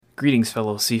Greetings,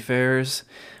 fellow seafarers.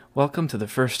 Welcome to the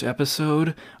first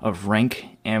episode of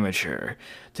Rank Amateur.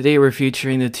 Today we're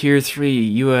featuring the Tier 3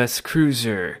 U.S.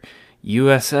 cruiser,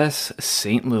 USS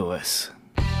St. Louis.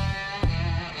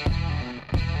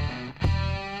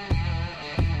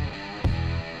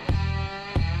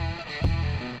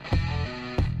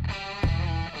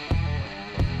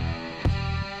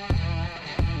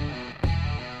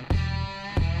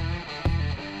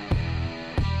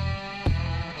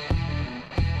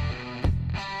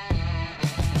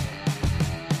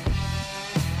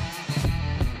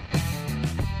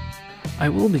 I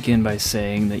will begin by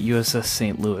saying that USS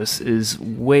St. Louis is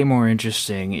way more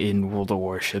interesting in World of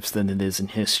Warships than it is in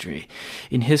history.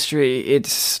 In history,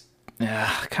 it's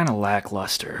kind of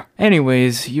lackluster.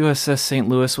 Anyways, USS St.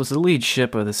 Louis was the lead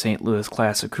ship of the St. Louis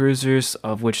class of cruisers,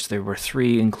 of which there were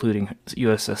three, including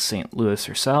USS St. Louis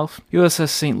herself. USS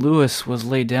St. Louis was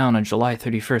laid down on July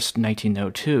 31st,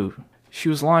 1902. She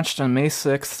was launched on May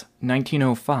 6th,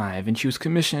 1905, and she was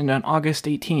commissioned on August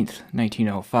 18th,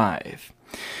 1905.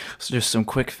 So just some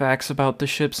quick facts about the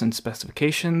ships and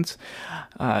specifications.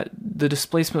 The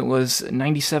displacement was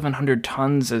 9,700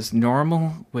 tons as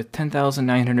normal, with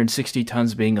 10,960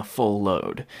 tons being a full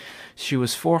load. She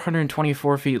was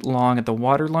 424 feet long at the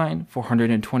waterline,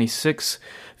 426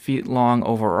 feet long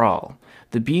overall.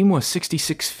 The beam was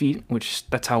 66 feet, which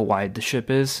that's how wide the ship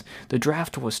is. The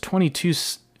draft was 22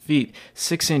 feet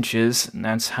 6 inches, and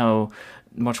that's how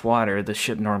much water the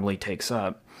ship normally takes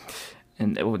up.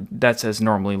 And that's as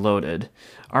normally loaded.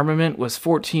 Armament was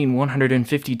 14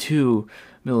 152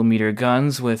 millimeter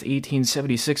guns with 18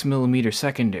 76 millimeter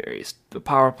secondaries. The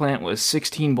power plant was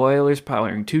 16 boilers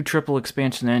powering 2 triple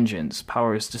expansion engines.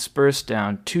 Power is dispersed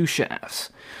down 2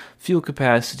 shafts. Fuel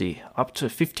capacity up to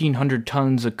 1,500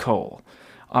 tons of coal.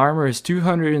 Armor is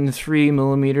 203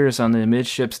 millimeters on the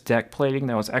midship's deck plating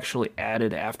that was actually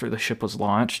added after the ship was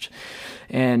launched,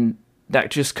 and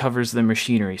that just covers the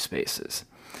machinery spaces.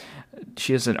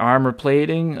 She has an armor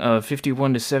plating of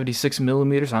 51 to 76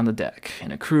 millimeters on the deck,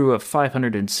 and a crew of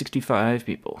 565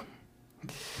 people.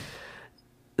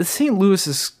 The St. Louis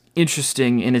is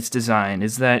interesting in its design,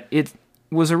 is that it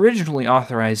was originally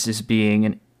authorized as being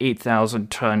an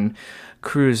 8,000-ton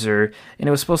cruiser, and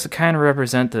it was supposed to kind of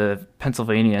represent the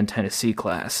Pennsylvania and Tennessee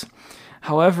class.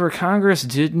 However, Congress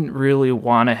didn't really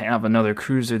want to have another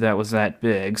cruiser that was that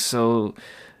big, so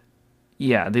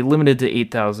yeah, they limited to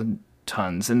 8,000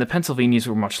 tons, and the Pennsylvanias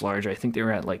were much larger. I think they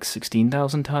were at like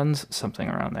 16,000 tons, something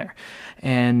around there.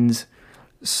 And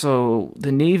so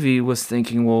the Navy was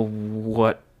thinking, well,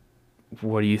 what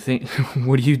do you think?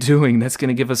 What are you doing? That's going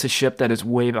to give us a ship that is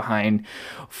way behind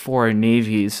foreign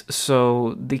navies.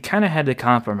 So they kind of had to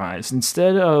compromise.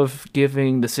 Instead of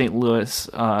giving the St. Louis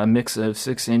a mix of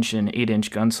 6-inch and 8-inch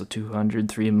guns, so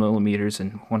 203 millimeters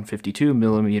and 152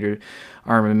 millimeter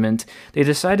armament, they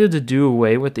decided to do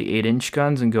away with the 8-inch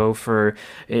guns and go for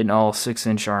an all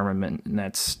 6-inch armament, and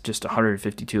that's just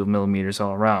 152 millimeters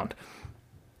all around.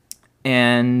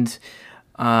 And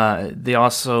they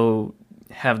also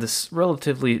have this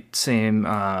relatively same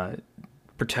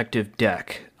protective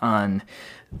deck on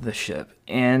the ship,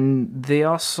 and they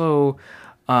also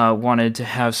wanted to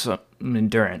have some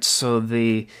endurance, so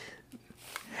they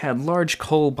had large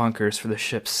coal bunkers for the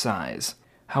ship's size.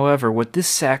 However, what this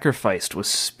sacrificed was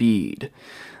speed.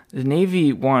 The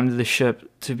Navy wanted the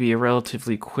ship to be a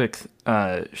relatively quick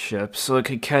ship, so it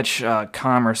could catch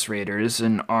commerce raiders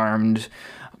and armed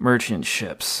merchant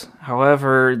ships.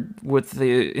 However, with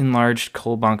the enlarged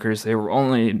coal bunkers, they were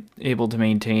only able to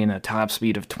maintain a top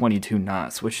speed of 22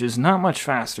 knots, which is not much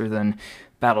faster than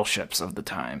battleships of the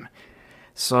time.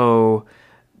 So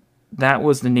that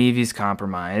was the Navy's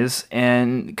compromise,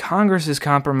 and Congress's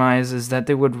compromise is that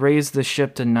they would raise the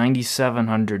ship to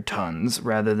 9,700 tons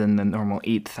rather than the normal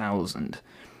 8,000.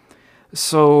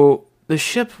 So the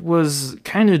ship was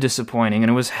kind of disappointing, and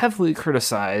it was heavily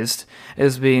criticized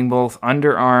as being both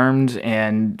underarmed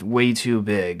and way too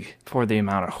big for the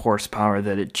amount of horsepower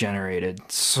that it generated.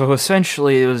 So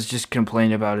essentially, it was just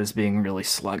complained about as being really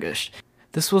sluggish.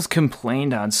 This was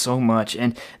complained on so much,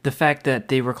 and the fact that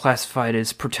they were classified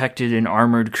as protected and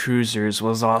armored cruisers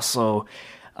was also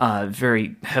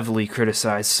very heavily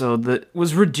criticized, so that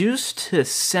was reduced to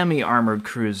semi-armored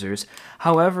cruisers.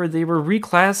 However, they were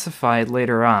reclassified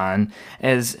later on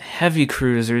as heavy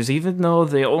cruisers, even though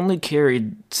they only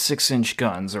carried 6-inch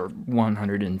guns, or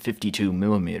 152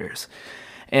 millimeters.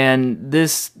 And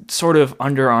this sort of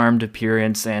underarmed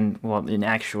appearance, and, well, in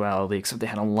actuality, except they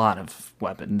had a lot of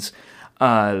weapons,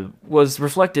 was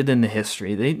reflected in the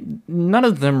history. None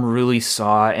of them really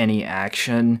saw any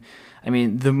action I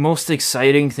mean, the most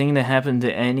exciting thing that happened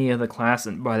to any of the class,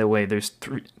 and by the way, there's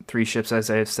three ships, as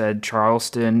I said,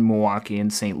 Charleston, Milwaukee,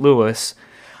 and St. Louis,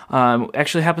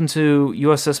 actually happened to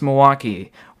USS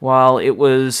Milwaukee while it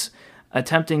was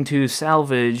attempting to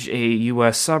salvage a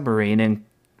U.S. submarine, and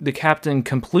the captain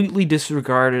completely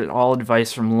disregarded all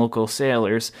advice from local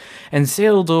sailors and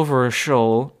sailed over a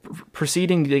shoal,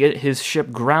 proceeding to get his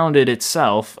ship grounded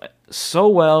itself so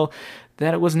well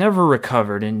that it was never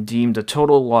recovered and deemed a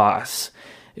total loss.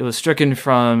 It was stricken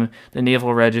from the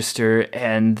Naval Register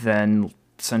and then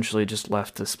essentially just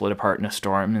left to split apart in a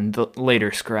storm and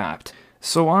later scrapped.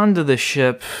 So on to the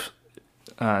ship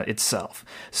itself.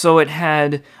 So it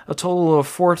had a total of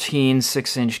 14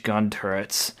 6-inch gun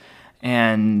turrets,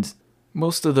 and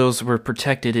most of those were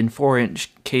protected in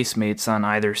 4-inch casemates on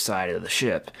either side of the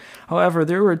ship. However,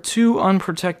 there were 2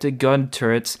 unprotected gun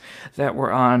turrets that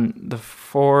were on the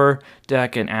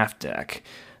foredeck and aft deck.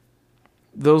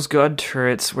 Those gun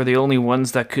turrets were the only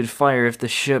ones that could fire if the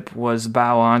ship was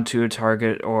bow onto a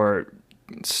target or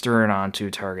stern onto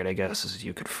a target, I guess as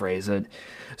you could phrase it.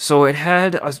 So it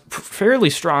had a fairly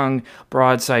strong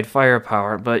broadside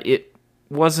firepower, but it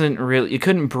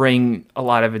couldn't bring a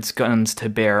lot of its guns to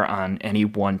bear on any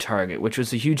one target, which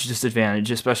was a huge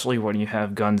disadvantage, especially when you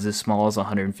have guns as small as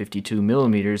 152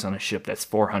 millimeters on a ship that's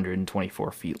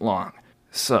 424 feet long.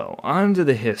 So, on to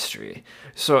the history.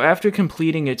 So, after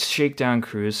completing its shakedown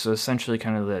cruise, so essentially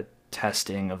kind of the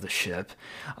testing of the ship,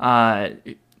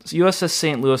 USS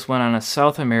St. Louis went on a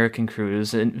South American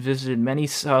cruise and visited many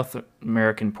South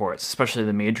American ports, especially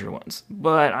the major ones.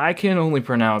 But I can only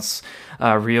pronounce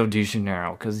Rio de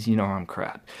Janeiro, because you know I'm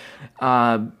crap.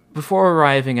 Before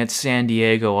arriving at San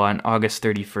Diego on August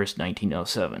 31st,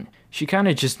 1907. She kind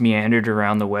of just meandered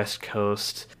around the West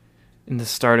Coast in the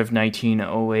start of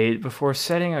 1908 before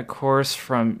setting a course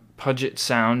from Puget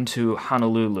Sound to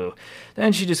Honolulu.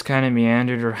 Then she just kind of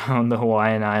meandered around the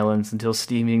Hawaiian Islands until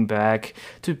steaming back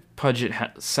to Puget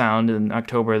Sound in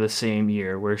October of the same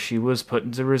year, where she was put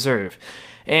into reserve.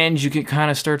 And you can kind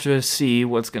of start to see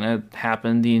what's going to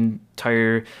happen the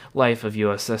entire life of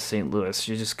USS St. Louis.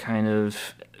 She just kind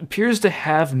of appears to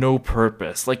have no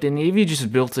purpose. Like the Navy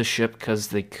just built a ship because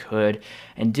they could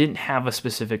and didn't have a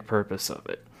specific purpose of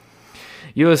it.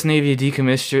 U.S. Navy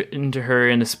decommissioned her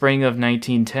in the spring of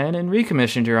 1910 and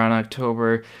recommissioned her on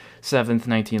October 7th,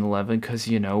 1911, because,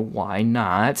 why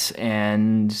not?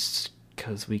 And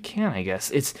because we can, I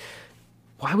guess.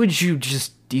 Why would you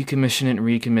just decommission it and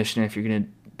recommission it if you're going to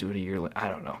do it a year later? I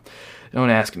don't know. Don't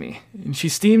ask me. And she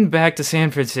steamed back to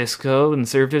San Francisco and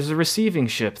served as a receiving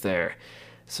ship there.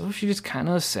 So she just kind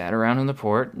of sat around in the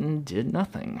port and did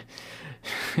nothing.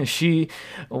 She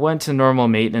went to normal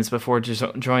maintenance before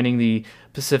joining the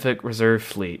Pacific Reserve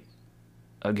Fleet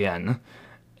again.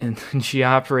 And she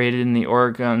operated in the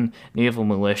Oregon Naval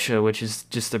Militia, which is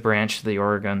just a branch of the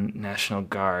Oregon National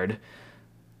Guard.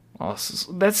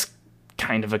 Also, that's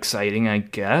kind of exciting, I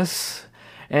guess.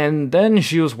 And then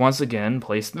she was once again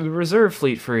placed in the Reserve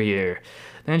Fleet for a year.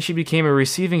 Then she became a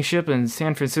receiving ship in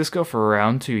San Francisco for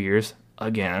around 2 years.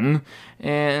 Again,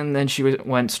 and then she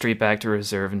went straight back to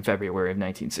reserve in February of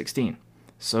 1916.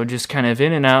 So just kind of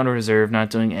in and out of reserve,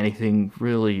 not doing anything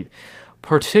really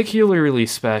particularly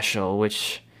special,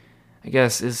 which I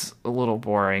guess is a little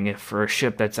boring for a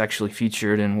ship that's actually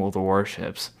featured in World of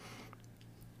Warships.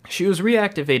 She was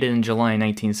reactivated in July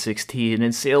 1916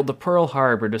 and sailed to Pearl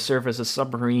Harbor to serve as a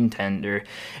submarine tender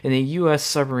in the U.S.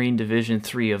 Submarine Division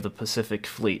 3 of the Pacific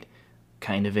Fleet.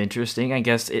 Kind of interesting. I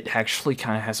guess it actually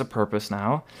kind of has a purpose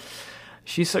now.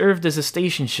 She served as a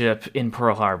station ship in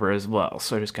Pearl Harbor as well,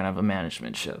 so just kind of a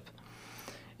management ship.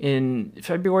 In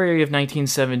February of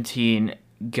 1917,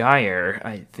 Geyer,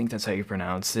 I think that's how you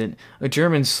pronounce it, a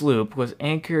German sloop, was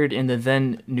anchored in the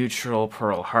then neutral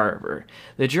Pearl Harbor.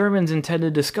 The Germans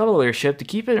intended to scuttle their ship to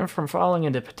keep it from falling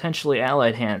into potentially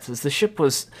Allied hands, as the ship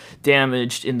was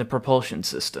damaged in the propulsion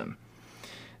system.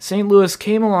 St. Louis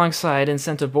came alongside and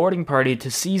sent a boarding party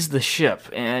to seize the ship,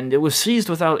 and it was seized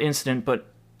without incident, but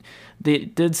they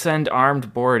did send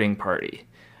armed boarding party,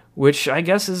 which I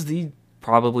guess is the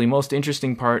probably most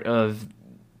interesting part of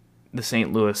the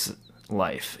St. Louis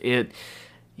life.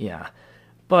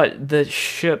 But the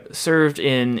ship served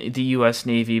in the U.S.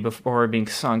 Navy before being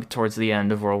sunk towards the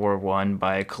end of World War I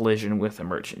by a collision with a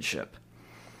merchant ship.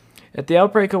 At the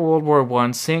outbreak of World War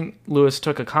I, St. Louis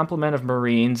took a complement of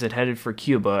Marines and headed for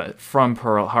Cuba from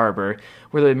Pearl Harbor,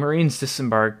 where the Marines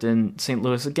disembarked and St.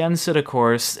 Louis again set a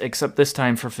course, except this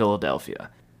time for Philadelphia.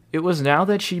 It was now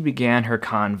that she began her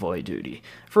convoy duty.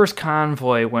 First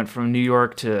convoy went from New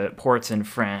York to ports in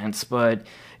France, but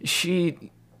she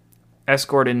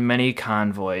escorted many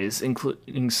convoys,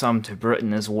 including some to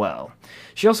Britain as well.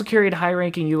 She also carried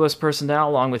high-ranking U.S. personnel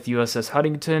along with USS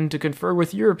Huntington to confer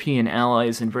with European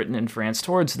allies in Britain and France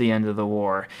towards the end of the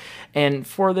war. And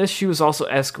for this, she was also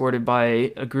escorted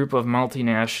by a group of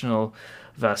multinational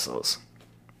vessels.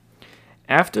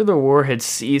 After the war had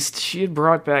ceased, she had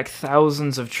brought back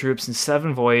thousands of troops in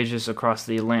 7 voyages across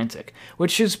the Atlantic,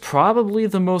 which is probably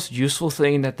the most useful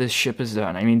thing that this ship has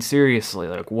done. I mean, seriously,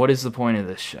 like, what is the point of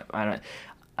this ship? I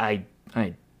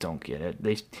don't get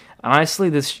it. Honestly,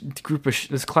 this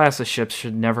class of ships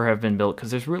should never have been built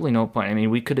because there's really no point. I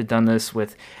mean, we could have done this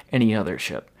with any other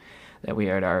ship that we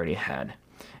had already had.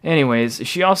 Anyways,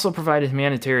 she also provided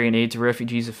humanitarian aid to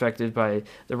refugees affected by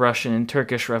the Russian and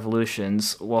Turkish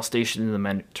revolutions while stationed in the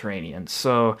Mediterranean.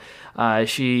 So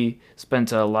she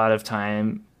spent a lot of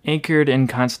time anchored in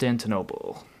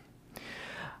Constantinople.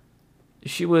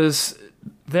 She was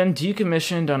then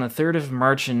decommissioned on the 3rd of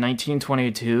March in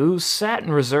 1922, sat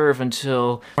in reserve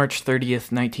until March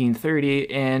 30th,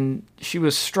 1930, and she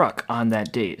was struck on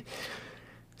that date.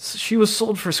 She was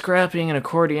sold for scrapping in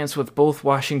accordance with both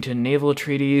Washington naval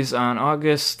treaties on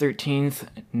August 13th,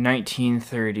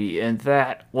 1930, and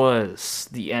that was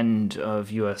the end of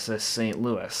USS St.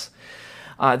 Louis.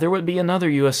 There would be another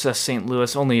USS St.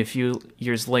 Louis only a few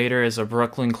years later as a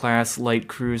Brooklyn-class light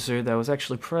cruiser that was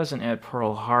actually present at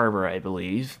Pearl Harbor, I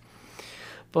believe.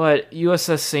 But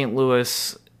USS St.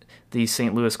 Louis, the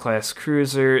St. Louis-class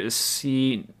cruiser,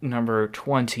 C number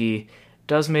 20,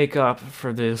 does make up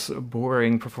for this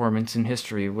boring performance in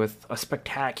history with a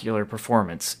spectacular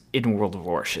performance in World of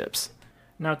Warships.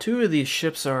 Now, 2 of these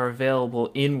ships are available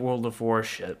in World of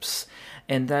Warships,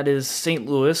 and that is St.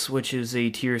 Louis, which is a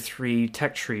Tier 3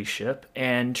 Tech Tree ship,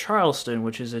 and Charleston,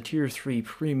 which is a Tier 3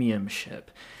 Premium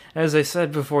ship. As I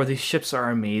said before, these ships are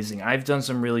amazing. I've done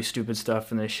some really stupid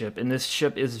stuff in this ship, and this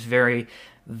ship is very,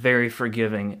 very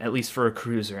forgiving, at least for a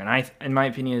cruiser, and in my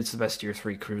opinion, it's the best Tier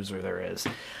 3 cruiser there is.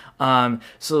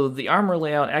 So the armor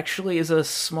layout actually is a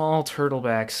small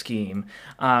turtleback scheme.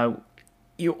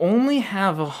 You only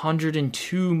have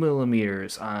 102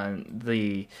 millimeters on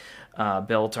the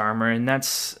belt armor, and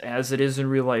that's as it is in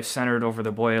real life centered over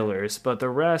the boilers, but the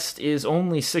rest is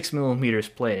only 6 millimeters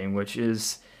plating, which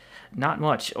is not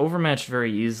much, overmatched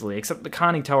very easily, except the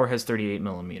conning tower has 38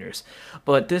 millimeters.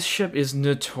 But this ship is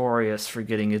notorious for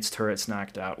getting its turrets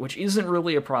knocked out, which isn't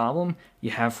really a problem.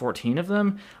 You have 14 of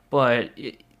them, but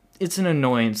it's an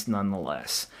annoyance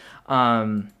nonetheless.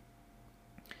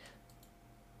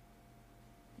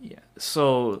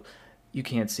 So you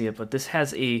can't see it, but this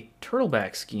has a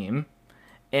turtleback scheme,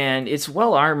 and it's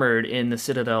well armored in the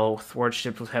Citadel thwart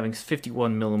ship with having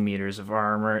 51 millimeters of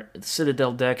armor. The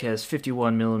Citadel deck has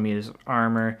 51 millimeters of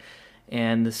armor,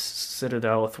 and the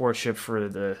Citadel thwart ship for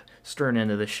the stern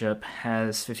end of the ship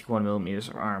has 51 millimeters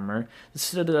of armor. The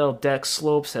Citadel deck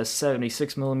slopes has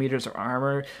 76 millimeters of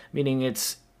armor, meaning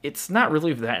it's not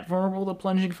really that vulnerable to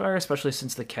plunging fire, especially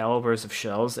since the calibers of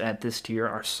shells at this tier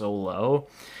are so low.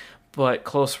 But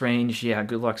close range, yeah,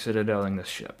 good luck Citadeling this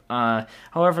ship.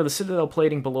 However, the Citadel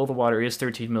plating below the water is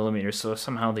 13 millimeters, so if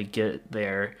somehow they get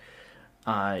there,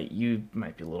 you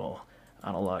might be a little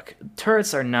out of luck.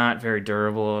 Turrets are not very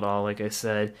durable at all, like I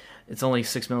said. It's only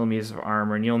 6 millimeters of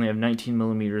armor, and you only have 19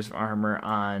 millimeters of armor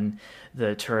on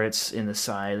the turrets in the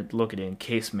side located in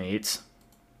casemates.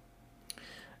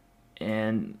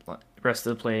 And the rest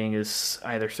of the plating is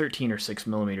either 13 or 6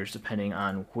 millimeters, depending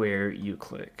on where you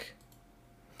click.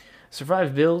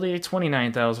 Survivability,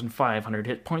 29,500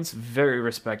 hit points, very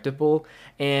respectable,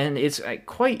 and it's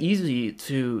quite easy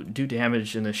to do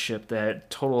damage in this ship that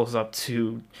totals up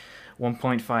to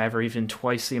 1.5 or even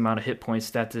twice the amount of hit points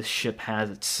that this ship has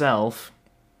itself.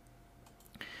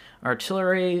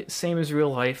 Artillery, same as real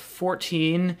life,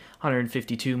 14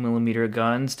 152 millimeter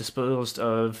guns disposed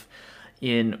of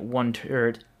in one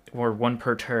turret, or one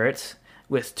per turret,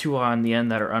 with 2 on the end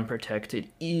that are unprotected,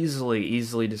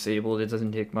 easily disabled. It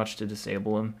doesn't take much to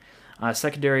disable them.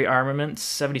 Secondary armaments,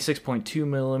 76.2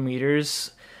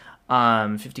 millimeters,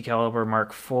 50 caliber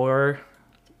Mark IV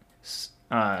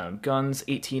guns,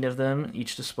 18 of them,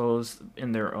 each disposed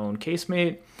in their own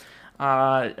casemate.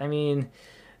 I mean,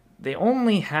 they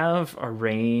only have a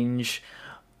range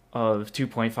of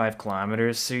 2.5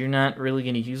 kilometers, so you're not really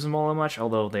going to use them all that much,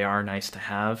 although they are nice to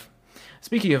have.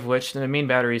 Speaking of which, the main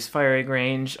battery's firing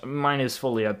range, mine is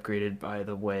fully upgraded, by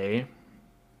the way.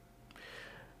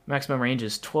 Maximum range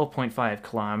is 12.5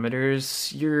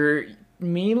 kilometers. You're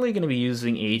mainly going to be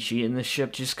using HE in this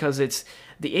ship just because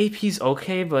the AP's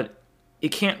okay, but it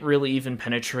can't really even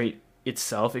penetrate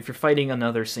itself. If you're fighting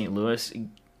another St. Louis,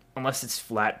 unless it's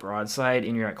flat broadside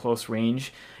and you're at close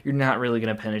range, you're not really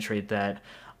going to penetrate that.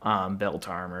 belt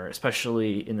armor,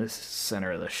 especially in the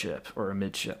center of the ship or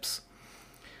amidships.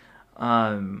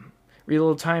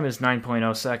 Reload time is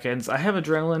 9.0 seconds. I have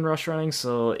Adrenaline Rush running,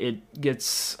 so it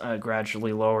gets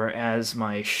gradually lower as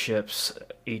my ship's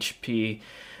HP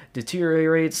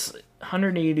deteriorates.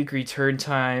 180-degree turn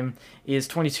time is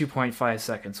 22.5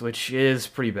 seconds, which is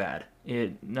pretty bad.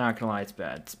 Not gonna lie, it's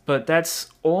bad. But that's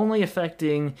only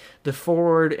affecting the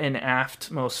forward and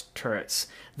aftmost turrets.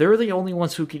 They're the only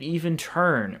ones who can even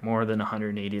turn more than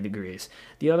 180 degrees.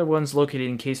 The other ones located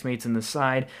in casemates in the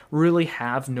side really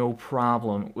have no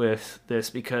problem with this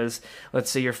because,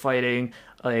 let's say you're fighting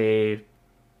another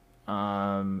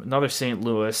St.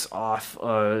 Louis off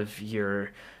of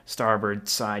your starboard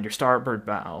side, your starboard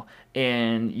bow,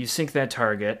 and you sink that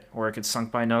target, or it gets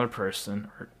sunk by another person,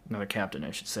 or another captain,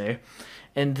 I should say,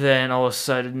 and then all of a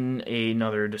sudden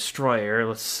another destroyer,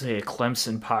 let's say a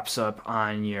Clemson, pops up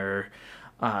on your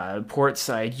port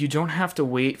side. You don't have to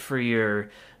wait for your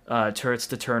turrets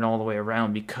to turn all the way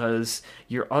around because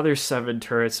your other 7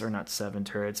 turrets, or not 7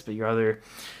 turrets, but your other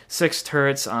 6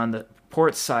 turrets on the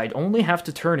port side only have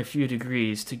to turn a few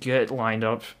degrees to get lined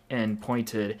up and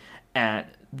pointed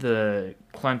at the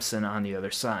Clemson on the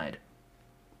other side.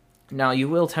 Now, you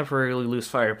will temporarily lose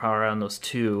firepower on those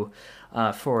 2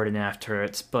 forward and aft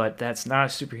turrets, but that's not a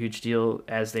super huge deal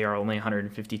as they are only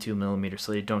 152 millimeters,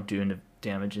 so they don't do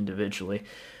damage individually.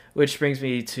 Which brings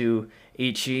me to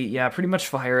HE. Yeah, pretty much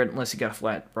fire it unless you got a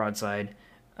flat broadside.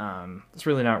 It's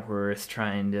really not worth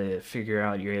trying to figure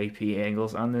out your AP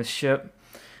angles on this ship.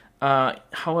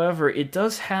 However, it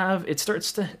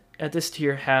starts to, at this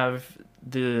tier, have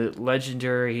the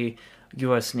legendary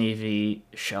U.S. Navy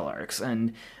shell arcs,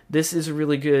 and this is a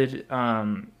really good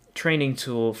training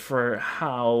tool for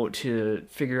how to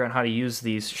figure out how to use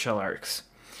these shell arcs.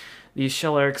 These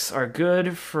shell arcs are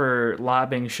good for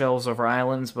lobbing shells over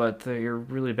islands, but they're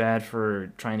really bad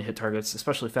for trying to hit targets,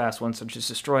 especially fast ones such as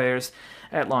destroyers,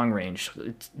 at long range.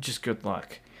 It's just good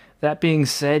luck. That being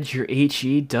said, your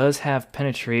HE does have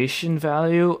penetration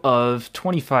value of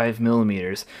 25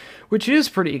 millimeters, which is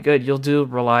pretty good. You'll do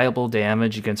reliable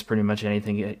damage against pretty much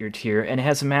anything at your tier, and it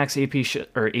has a max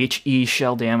HE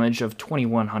shell damage of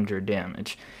 2100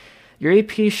 damage. Your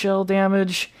AP shell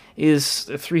damage is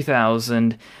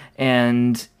 3000,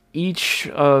 and each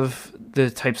of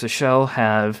the types of shell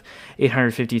have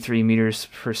 853 meters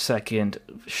per second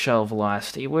shell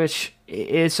velocity, which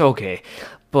it's okay,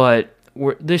 but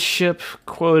this ship,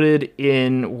 quoted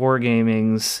in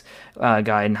Wargaming's guide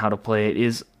on how to play it,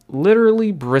 is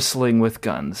literally bristling with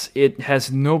guns. It has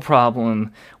no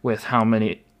problem with how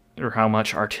many or how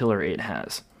much artillery it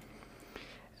has.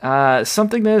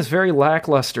 Something that is very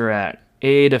lackluster at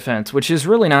AA defense, which is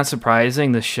really not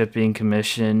surprising, the ship being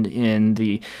commissioned in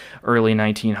the early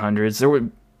 1900s. There were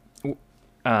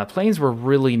planes were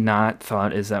really not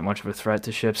thought as that much of a threat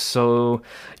to ships, so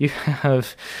you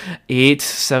have 8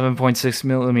 7.6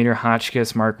 millimeter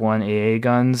Hotchkiss Mark 1 AA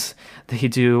guns. They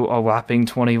do a whopping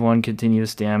 21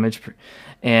 continuous damage,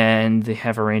 and they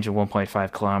have a range of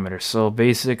 1.5 kilometers. So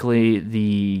basically,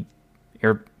 the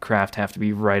aircraft have to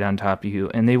be right on top of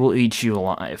you, and they will eat you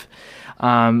alive.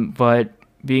 But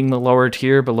being the lower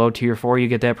tier, below tier 4, you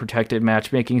get that protected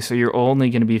matchmaking, so you're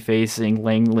only going to be facing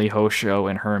Langley, Hosho,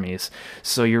 and Hermes.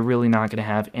 So you're really not going to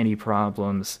have any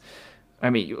problems.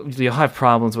 I mean, you'll have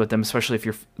problems with them, especially if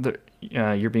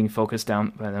you're being focused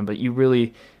down by them, but you're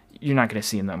not going to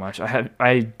see them that much.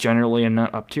 I generally am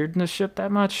not up tiered in this ship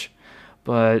that much,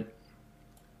 but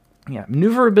yeah,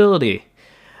 maneuverability.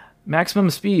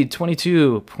 Maximum speed,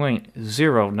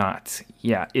 22.0 knots.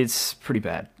 Yeah, it's pretty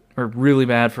bad. Or really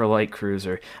bad for a light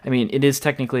cruiser. I mean, it is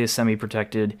technically a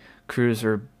semi-protected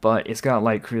cruiser, but it's got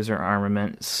light cruiser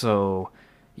armament, so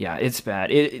yeah, it's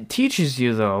bad. It teaches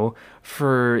you, though,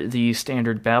 for the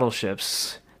standard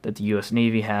battleships that the U.S.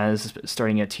 Navy has,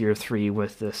 starting at Tier 3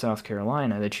 with the South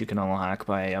Carolina, that you can unlock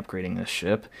by upgrading this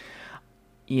ship.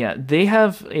 Yeah, they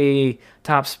have a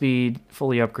top speed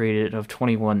fully upgraded of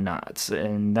 21 knots,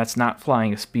 and that's not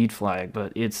flying a speed flag,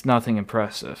 but it's nothing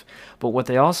impressive. But what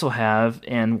they also have,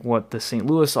 and what the St.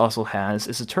 Louis also has,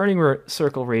 is a turning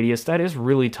circle radius that is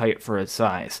really tight for its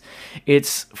size.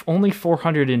 It's only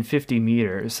 450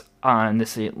 meters on the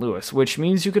St. Louis, which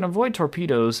means you can avoid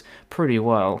torpedoes pretty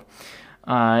well.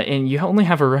 And you only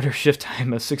have a rudder shift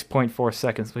time of 6.4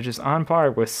 seconds, which is on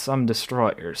par with some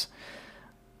destroyers,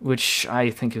 which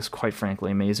I think is quite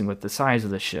frankly amazing with the size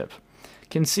of the ship.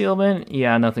 Concealment,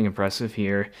 yeah, nothing impressive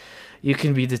here. You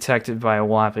can be detected by a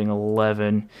whopping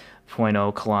 11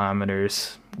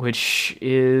 kilometers, which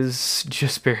is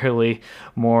just barely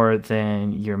more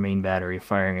than your main battery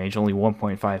firing range, only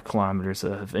 1.5 kilometers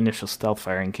of initial stealth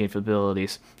firing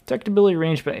capabilities. Detectability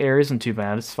range by air isn't too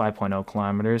bad, it's 5.0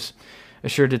 kilometers.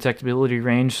 Assured detectability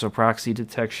range, so proxy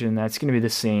detection, that's going to be the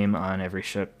same on every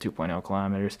ship, 2.0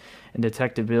 kilometers. And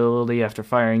detectability after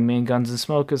firing main guns and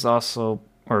smoke is also,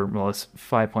 or well, it's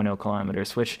 5.0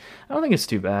 kilometers, which I don't think it's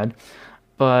too bad.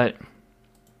 But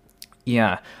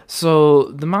yeah, so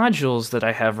the modules that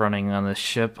I have running on this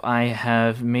ship, I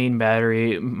have main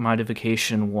battery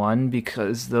modification 1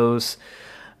 because those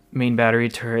main battery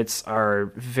turrets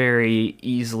are very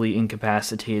easily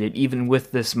incapacitated, even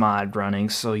with this mod running.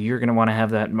 So you're going to want to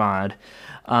have that mod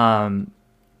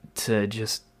to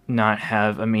just not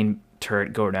have a main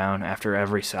turret go down after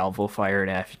every salvo fired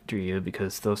after you,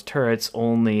 because those turrets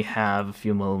only have a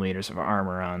few millimeters of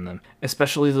armor on them,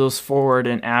 especially those forward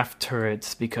and aft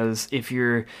turrets, because if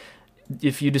you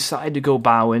decide to go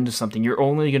bow into something, you're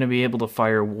only going to be able to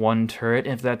fire one turret.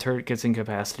 If that turret gets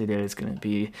incapacitated, it's going to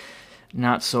be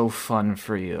not so fun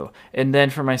for you. And then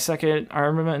for my second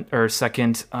armament, or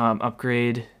second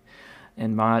upgrade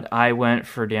and mod, I went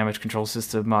for damage control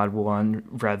system mod 1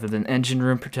 rather than engine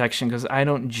room protection, because I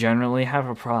don't generally have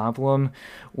a problem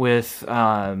with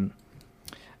the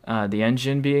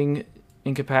engine being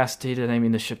incapacitated. I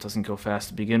mean, the ship doesn't go fast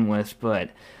to begin with,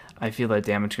 but I feel that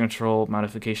damage control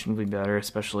modification would be better,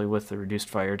 especially with the reduced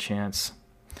fire chance.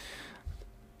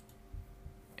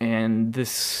 And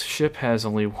this ship has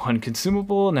only one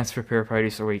consumable, and that's repair party,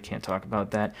 so we can't talk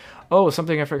about that. Oh,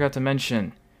 something I forgot to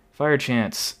mention. Fire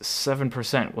chance,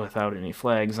 7% without any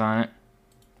flags on it.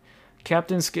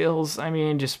 Captain skills, I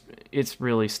mean, just it's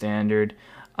really standard.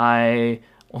 I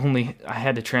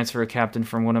had to transfer a captain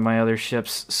from one of my other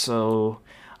ships, so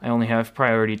I only have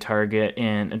priority target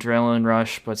and adrenaline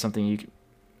rush, but something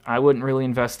I wouldn't really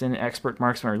invest in expert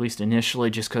marksman, or at least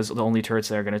initially, just because the only turrets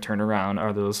that are going to turn around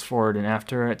are those forward and aft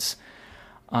turrets.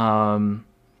 I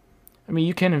mean,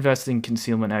 you can invest in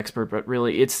concealment expert, but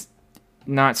really it's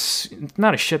not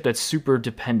a ship that's super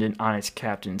dependent on its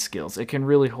captain skills. It can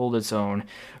really hold its own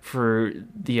for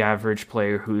the average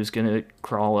player who's going to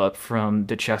crawl up from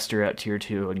the Chester at tier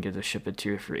 2 and get the ship at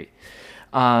tier 3.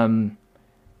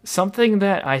 Something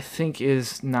that I think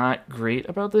is not great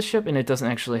about this ship, and it doesn't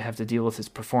actually have to deal with its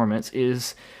performance,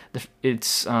 is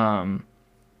its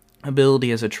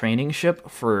ability as a training ship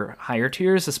for higher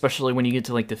tiers, especially when you get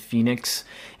to like the Phoenix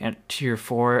at tier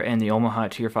 4 and the Omaha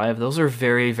at tier 5. Those are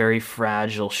very, very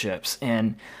fragile ships,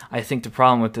 and I think the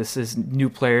problem with this is new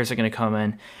players are going to come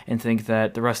in and think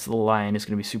that the rest of the line is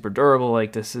going to be super durable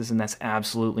like this is, and that's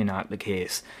absolutely not the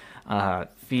case.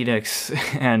 Phoenix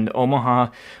and Omaha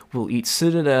will eat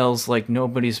citadels like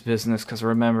nobody's business, because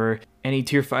remember, any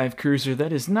tier 5 cruiser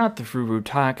that is not the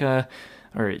Furutaka,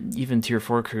 or even tier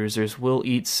 4 cruisers, will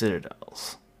eat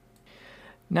citadels.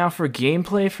 Now for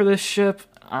gameplay for this ship,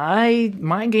 my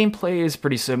gameplay is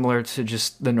pretty similar to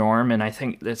just the norm, and I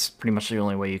think that's pretty much the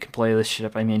only way you can play this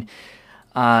ship. I mean,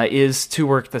 is to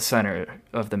work the center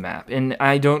of the map. And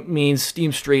I don't mean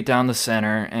steam straight down the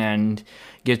center and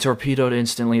get torpedoed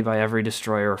instantly by every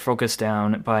destroyer, or focus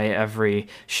down by every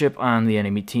ship on the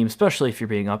enemy team, especially if you're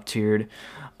being up-tiered.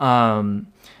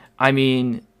 I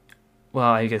mean,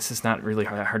 well, I guess it's not really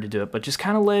hard to do it, but just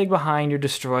kind of lag behind your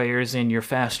destroyers and your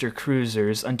faster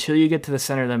cruisers until you get to the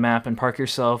center of the map and park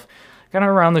yourself kind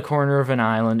of around the corner of an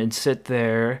island and sit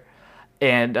there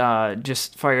and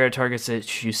just fire at targets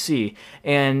that you see.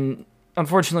 And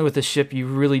unfortunately with this ship, you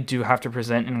really do have to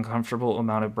present an uncomfortable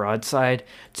amount of broadside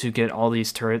to get all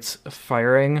these turrets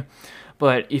firing.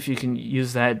 But if you can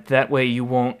use that way you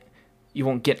won't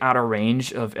get out of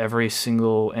range of every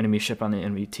single enemy ship on the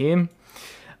enemy team.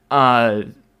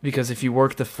 Because if you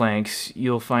work the flanks,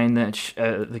 you'll find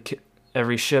that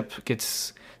every ship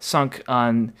gets sunk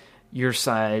on your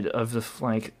side of the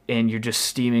flank, and you're just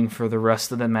steaming for the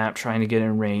rest of the map trying to get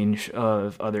in range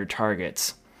of other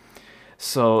targets.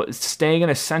 So staying in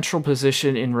a central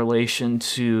position in relation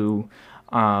to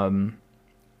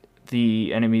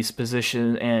the enemy's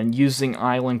position and using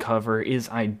island cover is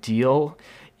ideal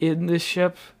in this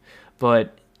ship,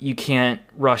 but you can't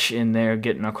rush in there,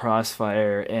 get in a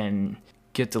crossfire, and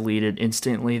get deleted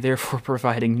instantly, therefore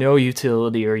providing no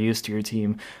utility or use to your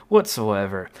team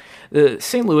whatsoever. The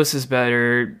St. Louis is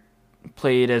better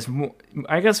played as,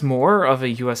 I guess, more of a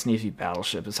U.S. Navy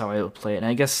battleship is how I would play it. And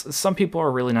I guess some people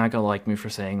are really not going to like me for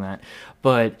saying that,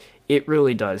 but it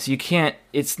really does.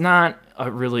 It's not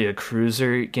really a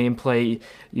cruiser gameplay.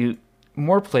 You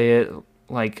more play it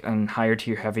like a higher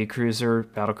tier heavy cruiser,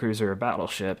 battle cruiser, or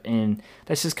battleship, and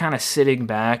that's just kind of sitting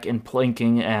back and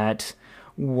plinking at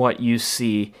what you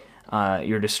see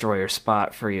your destroyer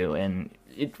spot for you, and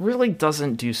it really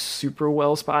doesn't do super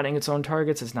well spotting its own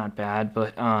targets. It's not bad,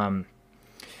 but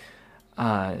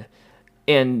like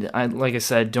I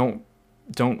said, don't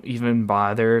even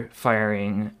bother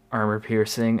firing armor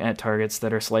piercing at targets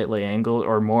that are slightly angled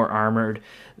or more armored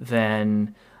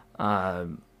than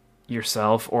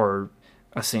yourself or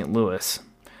a St. Louis.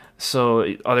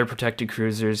 So other protected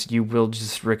cruisers, you will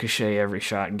just ricochet every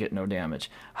shot and get no damage.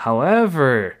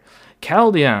 However,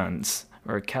 Caldons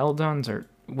or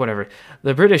whatever,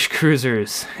 the British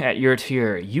cruisers at your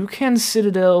tier, you can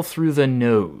Citadel through the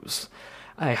nose.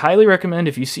 I highly recommend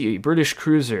if you see a British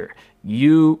cruiser,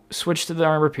 you switch to the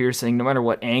armor piercing no matter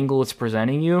what angle it's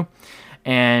presenting you,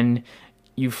 and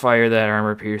you fire that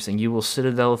armor piercing. You will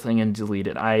Citadel thing and delete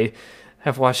it. I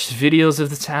have watched videos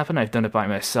of this happen. I've done it by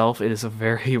myself. It is a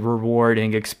very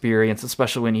rewarding experience,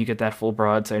 especially when you get that full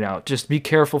broadside out. Just be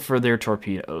careful for their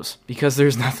torpedoes, because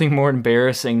there's nothing more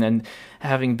embarrassing than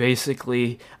having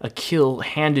basically a kill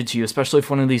handed to you, especially if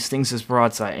one of these things is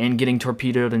broadside, and getting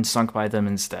torpedoed and sunk by them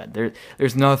instead.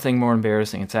 There's nothing more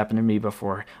embarrassing. It's happened to me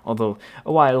before, although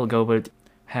a while ago, but it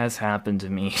has happened to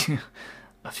me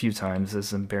a few times,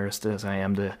 as embarrassed as I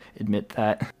am to admit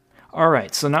that.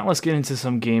 Alright, so now let's get into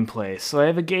some gameplay. So I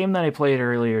have a game that I played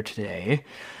earlier today,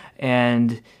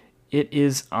 and it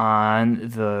is on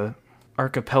the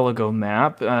Archipelago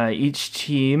map. Each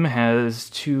team has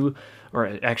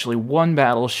one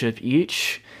battleship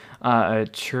each. A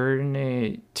Tier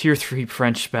 3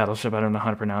 French battleship, I don't know how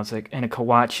to pronounce it, and a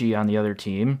Kawachi on the other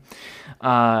team.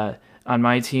 On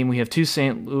my team, we have two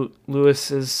St.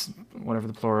 Louis's, whatever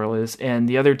the plural is, and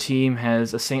the other team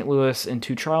has a St. Louis and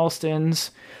two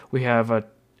Charlestons. We have a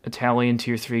Italian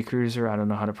Tier 3 cruiser, I don't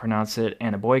know how to pronounce it,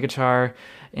 and a Boygatar,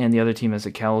 and the other team has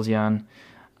a Caldion.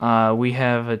 We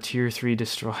have a Tier 3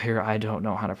 destroyer, I don't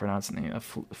know how to pronounce the name, a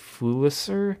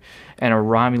Fuliser, and a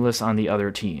Romulus on the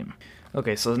other team.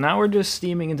 Okay, so now we're just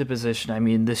steaming into position. I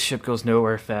mean, this ship goes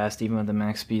nowhere fast, even with a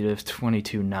max speed of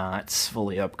 22 knots,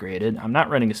 fully upgraded. I'm not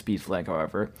running a speed flag,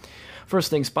 however. First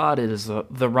thing spotted is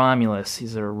the Romulus.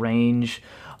 He's at a range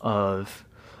of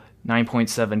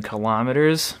 9.7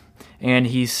 kilometers, and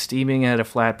he's steaming at a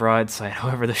flat broadside.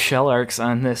 However, the shell arcs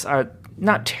on this are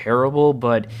not terrible,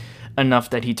 but enough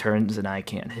that he turns and I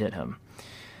can't hit him.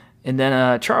 And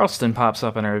then Charleston pops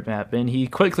up on our map, and he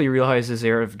quickly realizes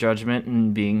error of judgment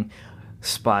and being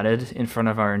spotted in front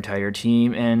of our entire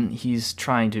team, and he's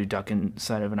trying to duck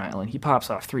inside of an island. He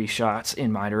pops off 3 shots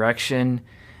in my direction,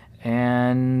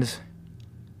 and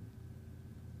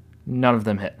none of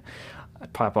them hit. I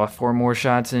pop off 4 more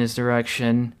shots in his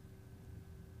direction,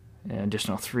 an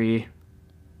additional 3,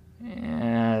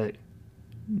 and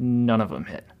none of them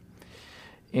hit.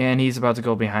 And he's about to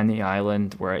go behind the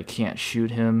island where I can't shoot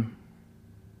him.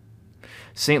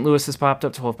 St. Louis has popped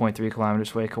up 12.3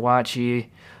 kilometers away. Kawachi.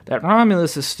 That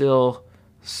Romulus is still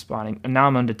spotting. Now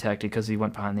I'm undetected because he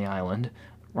went behind the island.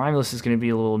 Romulus is going to be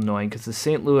a little annoying because the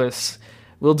St. Louis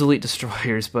will delete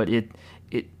destroyers, but it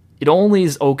only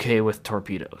is okay with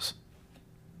torpedoes.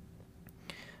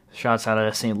 Shots out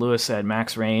of St. Louis at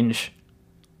max range.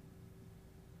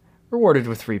 Rewarded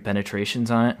with 3 penetrations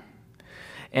on it.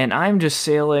 And I'm just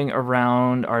sailing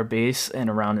around our base and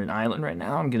around an island right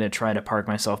now. I'm going to try to park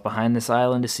myself behind this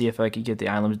island to see if I could get the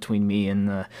island between me and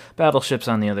the battleships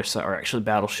on the other side, or actually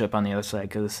battleship on the other side,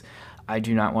 because I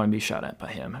do not want to be shot at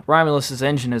by him. Romulus's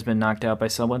engine has been knocked out by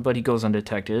someone, but he goes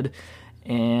undetected.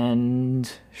 And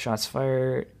shots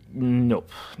fired.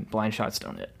 Nope. Blind shots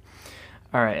don't hit.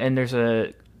 Alright, and there's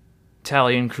a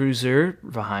Italian cruiser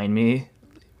behind me,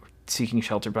 seeking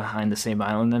shelter behind the same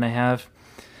island that I have.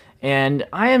 And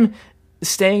I am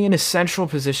staying in a central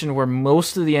position where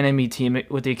most of the enemy team,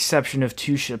 with the exception of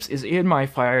 2 ships, is in my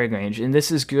firing range. And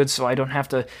this is good so I don't have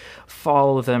to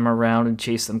follow them around and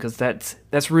chase them, because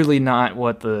that's really not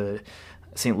what the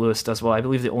St. Louis does well. I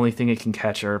believe the only thing it can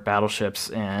catch are battleships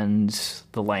and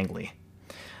the Langley.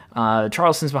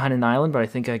 Charleston's behind an island, but I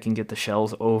think I can get the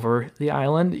shells over the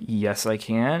island. Yes, I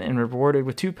can. And rewarded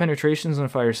with 2 penetrations and a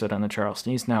fire set on the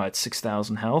Charleston. He's now at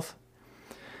 6,000 health.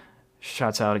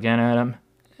 Shots out again at him.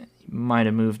 He might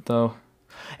have moved, though.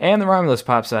 And the Romulus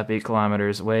pops up 8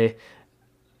 kilometers away.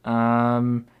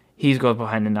 He's going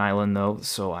behind an island, though,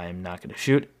 so I am not going to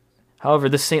shoot. However,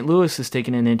 the St. Louis has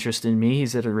taken an interest in me.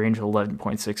 He's at a range of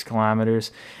 11.6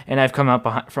 kilometers. And I've come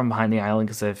up from behind the island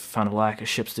because I've found a lack of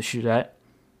ships to shoot at.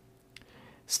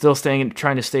 Still trying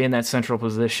to stay in that central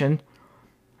position.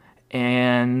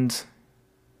 And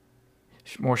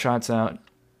more shots out.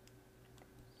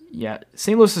 Yeah,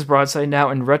 St. Louis is broadside now.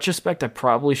 In retrospect, I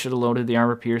probably should have loaded the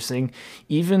armor piercing,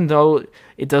 even though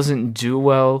it doesn't do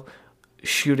well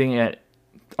shooting at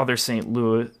other St.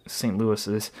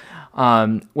 Louis's.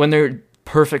 When they're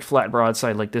perfect flat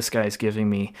broadside like this guy's giving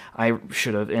me, I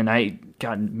should have, and I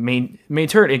got main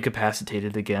turret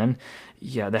incapacitated again.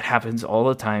 Yeah, that happens all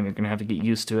the time. You're going to have to get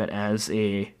used to it as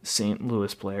a St.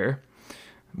 Louis player.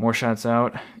 More shots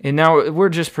out. And now we're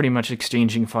just pretty much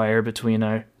exchanging fire between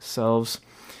ourselves.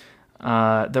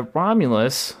 The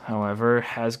Romulus, however,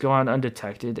 has gone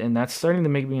undetected, and that's starting to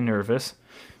make me nervous.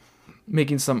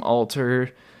 Making some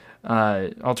altering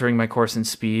my course and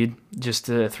speed just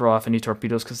to throw off any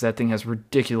torpedoes, because that thing has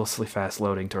ridiculously fast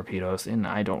loading torpedoes, and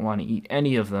I don't want to eat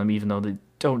any of them, even though they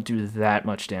don't do that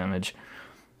much damage.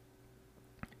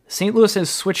 St. Louis has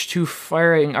switched to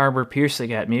firing armor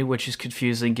piercing at me, which is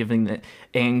confusing given the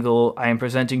angle I am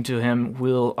presenting to him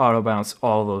will auto-bounce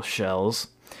all those shells,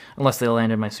 unless they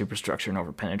land in my superstructure and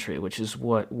overpenetrate, which is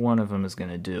what one of them is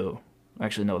going to do.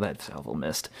 Actually, no, that salvo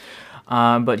missed.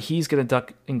 But he's going to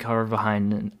duck and cover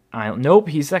behind an island. Nope,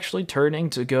 he's actually turning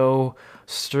to go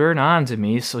stern on to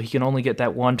me, so he can only get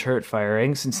that one turret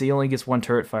firing. Since he only gets one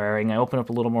turret firing, I open up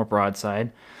a little more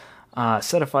broadside,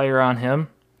 set a fire on him,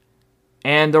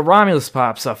 and the Romulus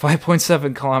pops up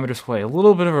 5.7 kilometers away. A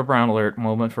little bit of a brown alert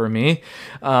moment for me.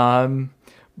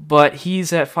 But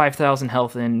he's at 5,000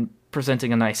 health and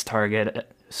presenting a nice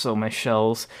target, so my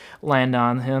shells land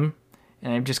on him.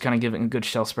 And I'm just kind of giving a good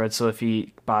shell spread, so if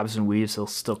he bobs and weaves, he'll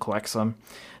still collect some.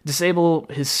 Disable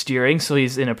his steering, so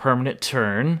he's in a permanent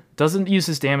turn. Doesn't use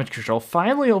his damage control.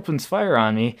 Finally opens fire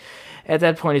on me. At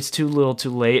that point, it's too little too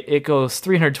late. It goes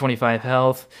 325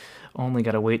 health. Only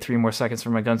got to wait 3 more seconds for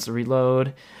my guns to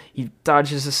reload. He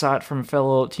dodges a shot from a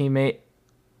fellow teammate.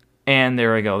 And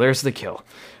there we go. There's the kill.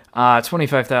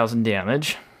 25,000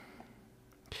 damage.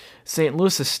 St.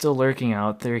 Louis is still lurking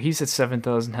out there. He's at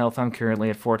 7,000 health. I'm currently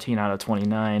at 14 out of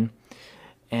 29.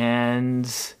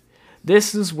 And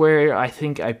this is where I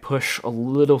think I push a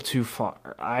little too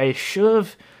far. I should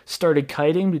have started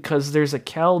kiting because there's a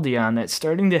Caldeon that's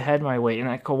starting to head my way, and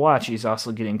that Kawachi's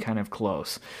also getting kind of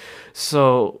close.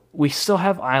 So we still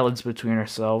have islands between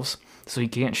ourselves, so he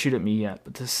can't shoot at me yet.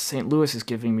 But this St. Louis is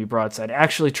giving me broadside. I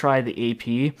actually tried the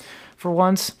AP for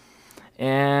once,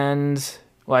 and...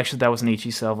 well, actually, that was an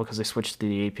HE salvo because I switched to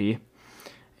the AP.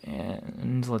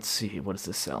 And let's see, what is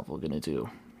this salvo going to do?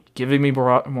 Giving me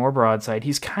more broadside.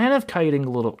 He's kind of kiting a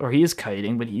little, or he is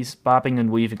kiting, but he's bopping and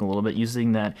weaving a little bit,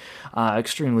 using that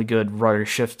extremely good rudder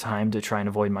shift time to try and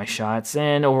avoid my shots,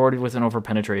 and awarded with an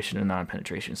over-penetration and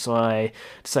non-penetration. So I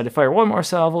decided to fire one more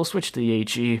salvo, switch to the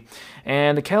HE,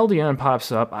 and the Caldeon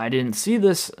pops up. I didn't see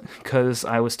this because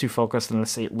I was too focused on the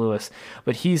St. Louis,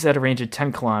 but he's at a range of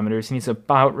 10 kilometers, and he's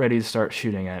about ready to start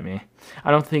shooting at me.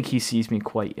 I don't think he sees me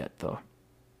quite yet, though.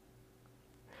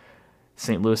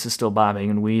 St. Louis is still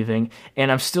bobbing and weaving,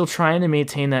 and I'm still trying to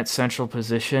maintain that central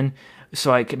position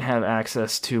so I can have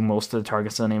access to most of the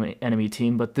targets on the enemy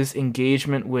team, but this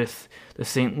engagement with the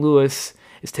St. Louis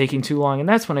is taking too long, and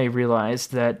that's when I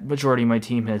realized that majority of my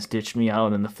team has ditched me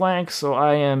out in the flank, so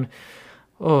I am,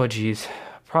 12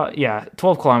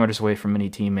 kilometers away from any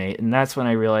teammate, and that's when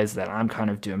I realized that I'm kind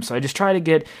of doomed. So I just try to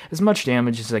get as much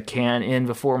damage as I can in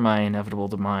before my inevitable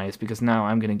demise, because now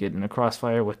I'm going to get in a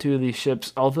crossfire with 2 of these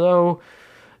ships, although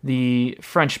the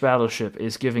French battleship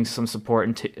is giving some support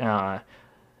and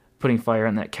putting fire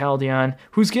on that Caldeon,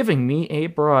 who's giving me a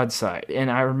broadside. And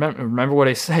I remember what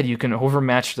I said, you can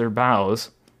overmatch their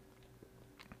bows,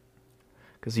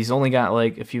 because he's only got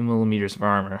like a few millimeters of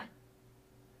armor.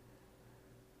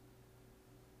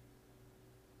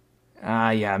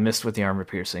 I missed with the armor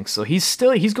piercing. So he's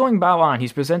going bow on.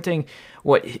 He's presenting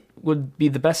what would be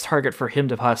the best target for him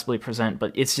to possibly present,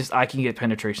 but it's just I can get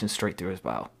penetration straight through his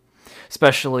bow,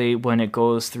 especially when it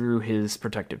goes through his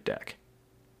protective deck.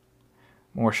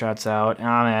 More shots out.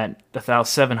 I'm at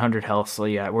 1,700 health, so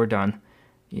yeah, we're done.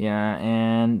 Yeah,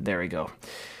 and there we go.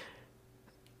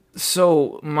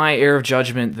 So my error of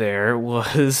judgment there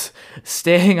was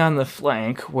staying on the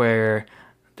flank where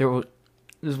there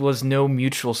was no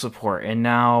mutual support, and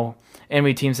now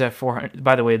enemy teams have 400.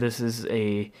 By the way, this is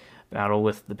a battle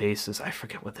with the bases. I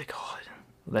forget what they call it.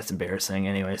 That's embarrassing.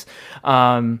 Anyways,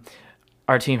 our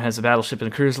team has a battleship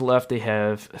and a cruiser left. They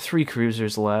have 3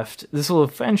 cruisers left. This will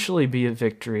eventually be a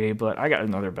victory, but I got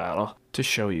another battle to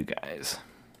show you guys.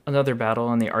 Another battle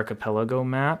on the Archipelago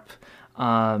map.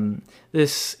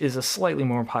 This is a slightly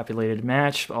more populated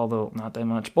match, although not that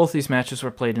much. Both these matches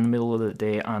were played in the middle of the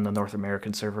day on the North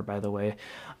American server, by the way.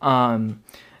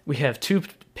 We have 2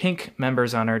 pink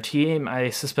members on our team. I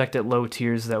suspect at low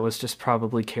tiers that was just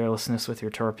probably carelessness with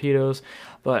your torpedoes.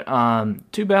 But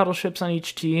 2 battleships on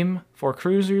each team, 4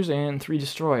 cruisers, and 3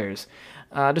 destroyers.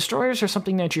 Destroyers are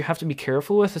something that you have to be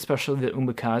careful with, especially the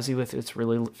Umikaze with its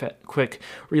really quick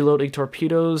reloading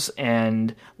torpedoes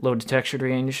and low detection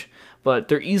range. But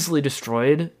they're easily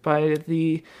destroyed by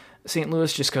the St.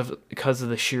 Louis just because of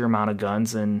the sheer amount of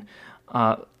guns and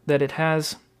that it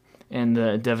has, and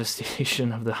the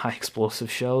devastation of the high explosive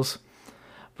shells.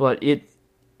 But it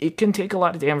can take a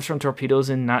lot of damage from torpedoes,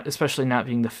 and especially not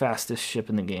being the fastest ship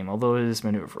in the game, although it is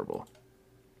maneuverable.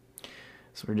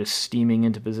 So we're just steaming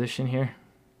into position here.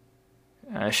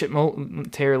 Ship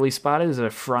momentarily spotted is a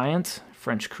Friant,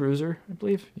 French cruiser, I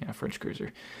believe. Yeah, French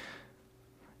cruiser.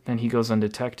 Then he goes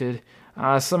undetected.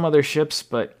 Some other ships,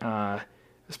 but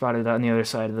spotted on the other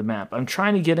side of the map. I'm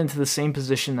trying to get into the same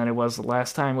position that I was the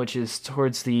last time, which is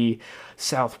towards the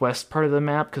southwest part of the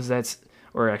map, because that's,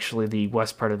 or actually the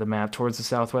west part of the map towards the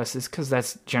southwest, is because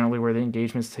that's generally where the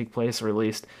engagements take place, or at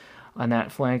least on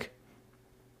that flank.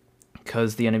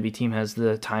 Because the enemy team has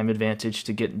the time advantage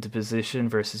to get into position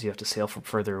versus you have to sail from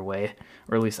further away,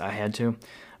 or at least I had to.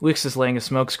 Wix is laying a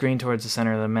smoke screen towards the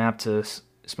center of the map to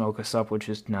smoke us up, which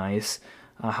is nice.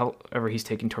 However, he's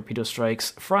taking torpedo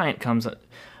strikes. Friant comes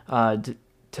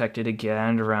detected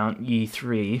again around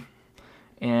E3,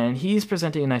 and he's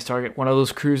presenting a nice target. One of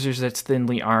those cruisers that's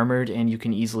thinly armored, and you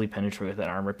can easily penetrate with that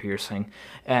armor piercing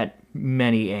at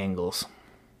many angles.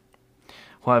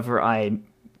 However, I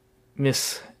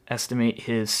estimate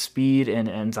his speed and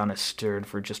ends on a stern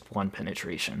for just one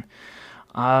penetration.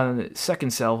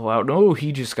 Second salvo out. Oh,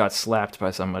 he just got slapped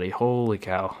by somebody. Holy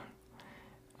cow.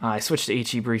 I switched to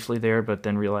HE briefly there, but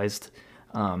then realized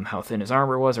how thin his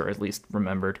armor was, or at least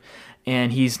remembered.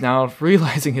 And he's now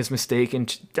realizing his mistake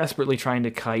and desperately trying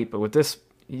to kite, but with this,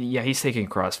 yeah, he's taking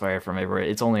crossfire from everywhere.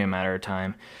 It's only a matter of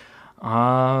time.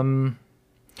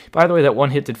 By the way, that one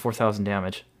hit did 4,000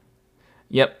 damage.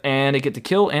 Yep, and I get the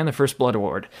kill and the first blood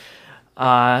award.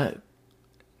 Now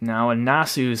a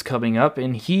Nasu is coming up,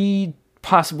 and he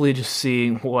possibly just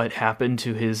seeing what happened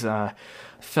to his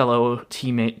fellow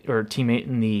teammate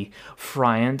in the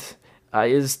Friant,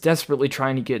 is desperately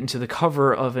trying to get into the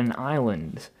cover of an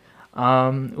island,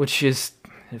 which is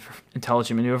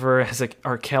intelligent maneuver, as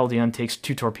our Chaldeon takes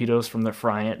 2 torpedoes from the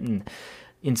Friant and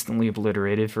instantly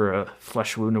obliterated for a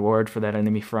flesh wound award for that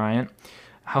enemy Friant.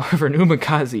 However, an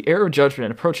Umikaze, Arrow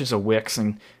Judgment, approaches a Wix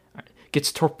and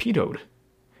gets torpedoed. A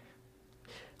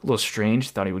little strange,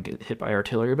 thought he would get hit by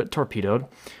artillery, but torpedoed.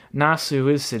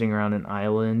 Nasu is sitting around an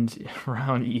island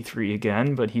around E3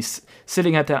 again, but he's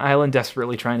sitting at that island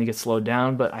desperately trying to get slowed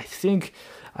down, but I think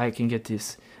I can get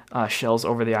these shells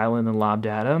over the island and lobbed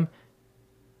at him.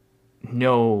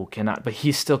 No, cannot. But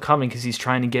he's still coming because he's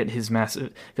trying to get his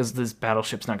massive... Because this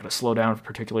battleship's not going to slow down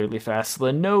particularly fast. So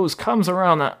the nose comes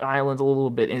around that island a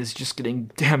little bit and is just getting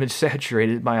damage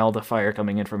saturated by all the fire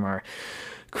coming in from our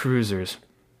cruisers.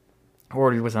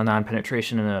 Ordered with a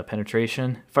non-penetration and a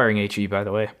penetration. Firing HE, by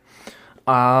the way.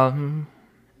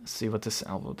 Let's see what this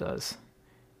salvo does.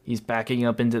 He's backing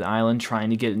up into the island, trying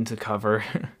to get into cover.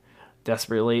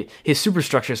 Desperately. His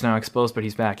superstructure is now exposed, but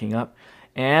he's backing up.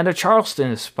 And a Charleston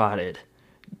is spotted.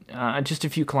 Just a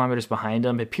few kilometers behind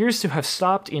him. It appears to have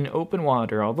stopped in open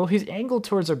water, although he's angled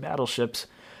towards our battleships.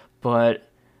 But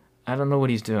I don't know what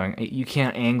he's doing. You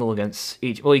can't angle against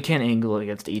HE. Well, you can't angle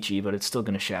against HE, but it's still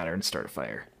going to shatter and start a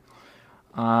fire.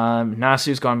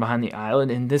 Nasu's gone behind the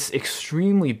island, and this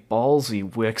extremely ballsy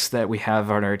Wix that we have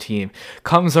on our team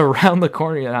comes around the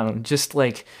corner of the island, just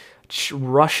like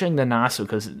rushing the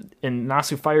Nasu, and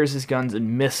Nasu fires his guns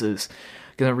and misses.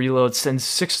 Gonna reload, sends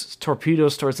 6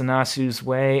 torpedoes towards the Nasu's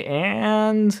way,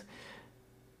 and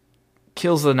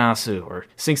kills the Nasu, or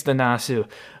sinks the Nasu,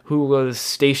 who was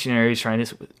stationary trying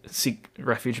to seek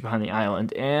refuge behind the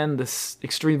island. And this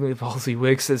extremely ballsy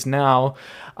Wix has now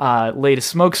laid a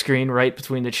smoke screen right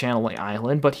between the channel and the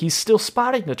island, but he's still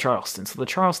spotting the Charleston, so the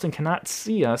Charleston cannot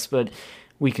see us, but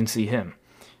we can see him.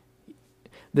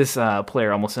 This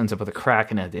player almost ends up with a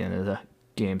Kraken at the end of the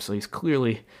game, so he's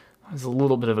clearly has a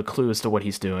little bit of a clue as to what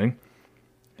he's doing.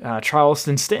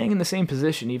 Charleston staying in the same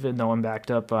position, even though I'm backed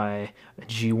up by a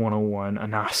G101, a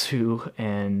Nasu,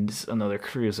 and another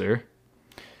cruiser.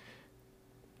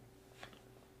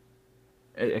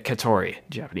 A Katori,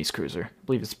 Japanese cruiser. I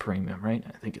believe it's premium, right?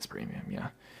 I think it's premium, yeah.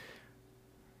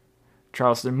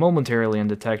 Charleston momentarily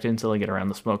undetected until I get around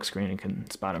the smoke screen and can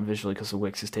spot him visually because the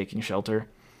Wix is taking shelter.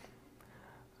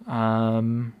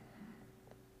 Can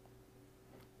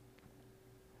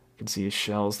see his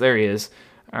shells. There he is.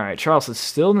 Alright, Charles is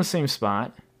still in the same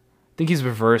spot. I think he's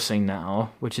reversing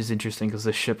now, which is interesting because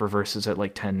the ship reverses at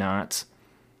like 10 knots.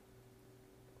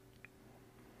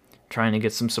 Trying to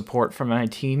get some support from my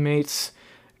teammates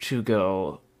to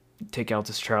go take out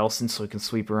this Charleston so we can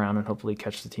sweep around and hopefully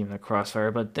catch the team in the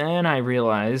crossfire. But then I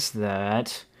realized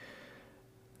that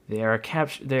they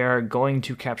are going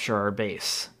to capture our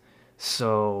base.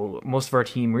 So most of our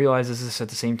team realizes this at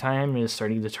the same time and is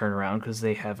starting to turn around because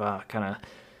they have kind of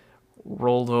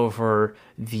rolled over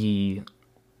the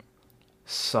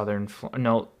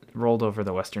rolled over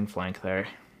the western flank there.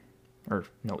 Or,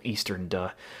 no, eastern, duh.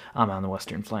 I'm on the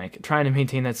western flank. Trying to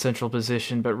maintain that central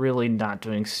position, but really not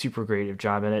doing super great of a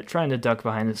job at it. Trying to duck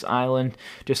behind this island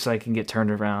just so I can get turned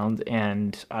around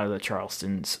and out of the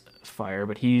Charleston's fire.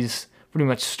 But he's pretty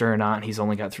much stern on. He's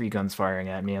only got 3 guns firing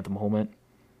at me at the moment.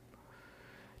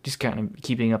 Just kind of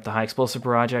keeping up the high explosive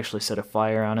barrage. Actually set a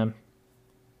fire on him.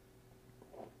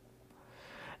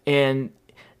 And,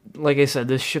 like I said,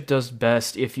 this ship does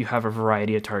best if you have a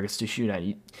variety of targets to shoot at.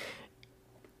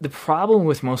 The problem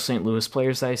with most St. Louis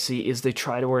players I see is they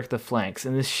try to work the flanks,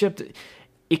 and this ship,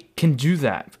 it can do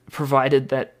that, provided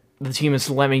that the team is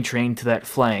lemming trained to that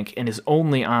flank and is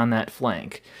only on that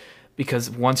flank. Because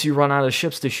once you run out of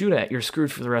ships to shoot at, you're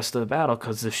screwed for the rest of the battle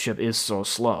because this ship is so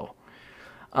slow.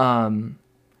 Another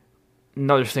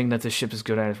thing that this ship is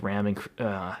good at is ramming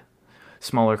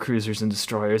smaller cruisers and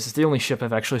destroyers. It's the only ship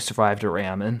I've actually survived a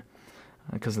ram in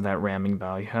because of that ramming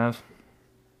bow you have.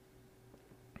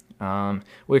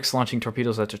 Wicks launching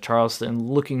torpedoes at the Charleston,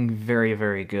 looking very,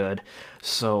 very good.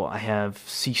 So I have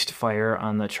ceased fire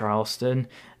on the Charleston,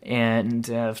 and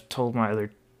have told my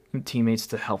other teammates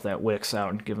to help that Wicks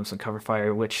out and give him some cover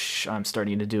fire, which I'm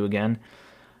starting to do again.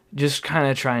 Just kind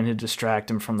of trying to distract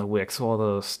him from the Wicks while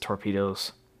those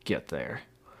torpedoes get there.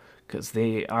 Because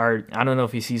they are, I don't know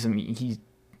if he sees them, he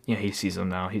sees them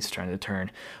now, he's trying to turn.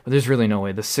 But there's really no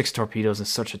way. The 6 torpedoes is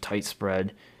such a tight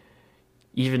spread.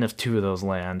 Even if 2 of those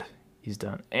land, he's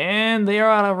done. And they are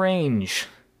out of range.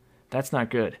 That's not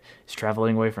good. He's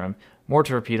traveling away from him. More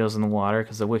torpedoes in the water,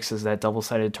 because the Wicks has that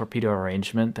double-sided torpedo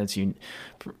arrangement that's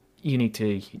unique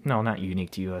to, no, not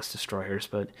unique to U.S. destroyers,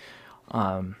 but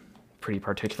pretty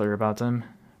particular about them.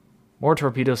 More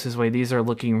torpedoes his way. These are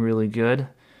looking really good.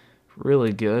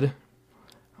 Really good.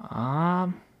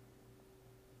 Yeah,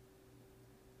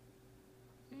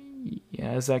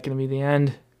 is that going to be the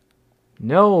end?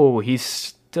 No, he's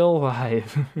still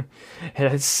alive. It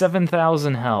has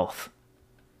 7,000 health.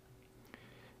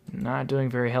 Not doing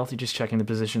very healthy, just checking the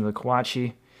position of the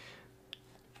Kawachi.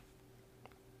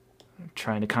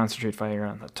 Trying to concentrate fire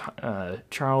on the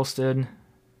Charleston.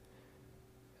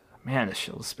 Man, this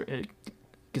shell it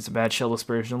gets a bad shell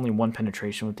dispersion, only 1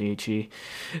 penetration with the HE.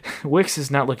 Wicks is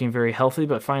not looking very healthy,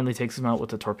 but finally takes him out with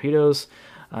the torpedoes.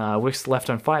 Wicks left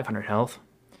on 500 health.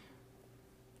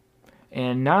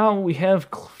 And now we have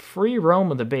free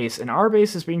roam of the base, and our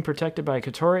base is being protected by a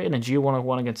Katori and a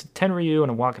G101 against a Tenryu and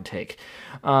a Wakatake.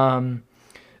 And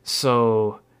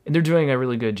they're doing a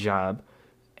really good job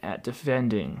at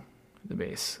defending the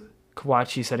base.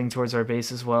 Kawachi's heading towards our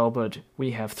base as well, but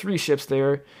we have 3 ships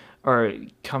there are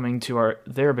coming to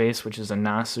their base, which is a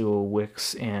Nasu,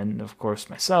 Wicks, and of course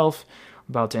myself.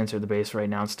 About to enter the base right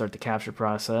now and start the capture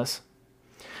process.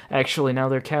 Actually, now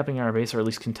they're capping our base, or at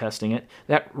least contesting it.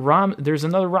 There's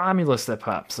another Romulus that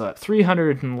pops up,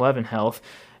 311 health,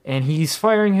 and he's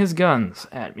firing his guns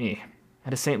at me,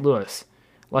 at a St. Louis.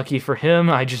 Lucky for him,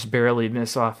 I just barely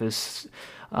miss off his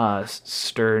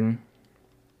stern.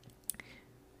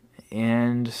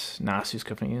 And Nasu's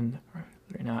coming in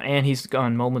right now, and he's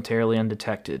gone momentarily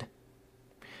undetected.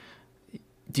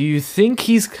 Do you think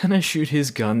he's gonna shoot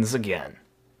his guns again?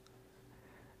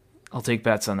 I'll take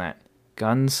bets on that.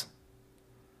 Guns.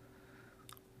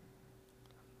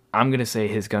 I'm going to say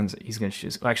his guns, he's going to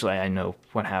shoot. Actually, I know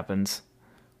what happens.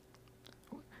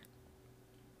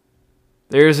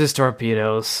 There's his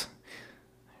torpedoes.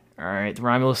 Alright, the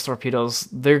Romulus torpedoes,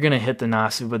 they're going to hit the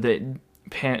Nasu, but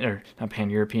not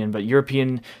Pan-European, but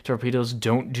European torpedoes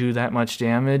don't do that much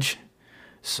damage.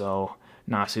 So,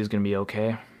 Nasu's going to be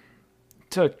okay.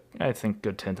 Took, I think,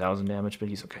 good 10,000 damage, but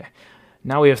he's okay.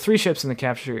 Now we have 3 ships in the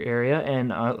capture area,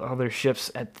 and other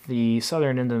ships at the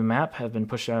southern end of the map have been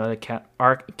pushed out of the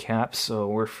arc cap, so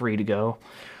we're free to go.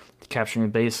 Capturing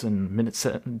the base in minute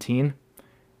 17.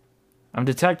 I'm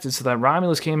detected, so that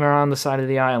Romulus came around the side of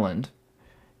the island,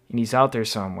 and he's out there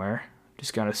somewhere.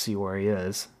 Just gotta see where he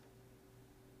is.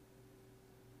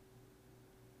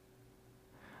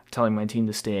 Telling my team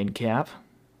to stay in cap.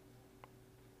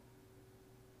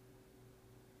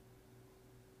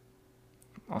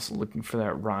 Also looking for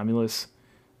that Romulus.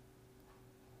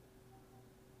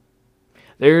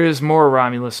 There's more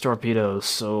Romulus torpedoes,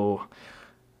 so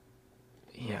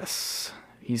yes,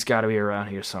 he's got to be around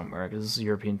here somewhere because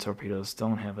European torpedoes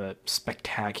don't have a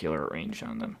spectacular range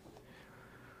on them.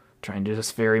 Trying to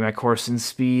just vary my course and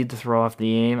speed to throw off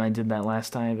the aim. I did that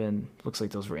last time, and looks like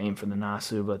those were aimed for the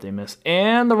Nasu, but they missed.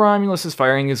 And the Romulus is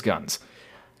firing his guns.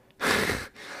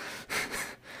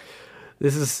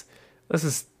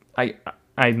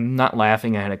 I'm not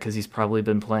laughing at it because he's probably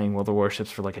been playing World of Warships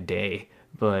for like a day,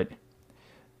 but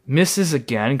misses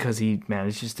again because he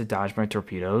manages to dodge my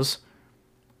torpedoes.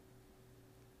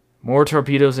 More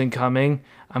torpedoes incoming.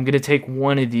 I'm going to take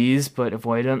one of these, but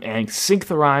avoid them, and sink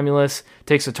the Romulus.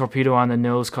 Takes a torpedo on the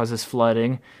nose, causes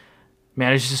flooding.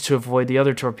 Manages to avoid the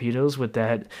other torpedoes with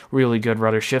that really good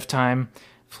rudder shift time.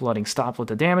 Flooding stopped with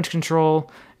the damage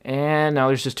control, and now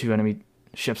there's just 2 enemy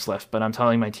ships left. But I'm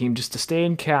telling my team just to stay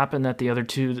in cap, and that the other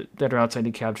 2 that are outside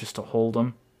the cap just to hold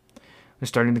them. They're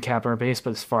starting to cap our base,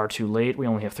 but it's far too late. We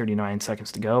only have 39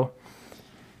 seconds to go.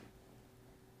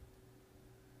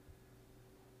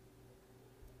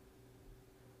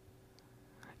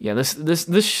 Yeah,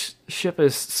 this ship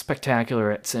is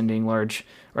spectacular at sending large,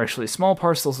 or actually small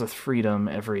parcels of freedom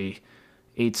every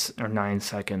 8 or 9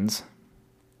 seconds.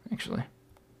 Actually,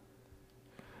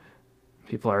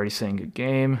 people are already saying good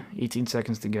game. 18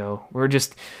 seconds to go.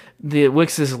 The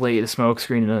Wix is late. The smoke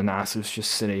screen and the Nasu's just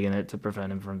sitting in it to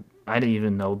prevent him from. I didn't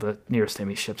even know the nearest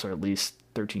enemy ships are at least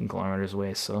 13 kilometers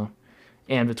away. So,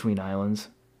 and between islands.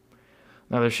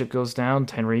 Another ship goes down.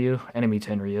 Tenryu, enemy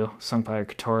Tenryu, sunk by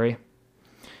Katori.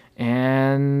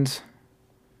 And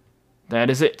that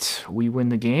is it. We win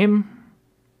the game.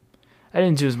 I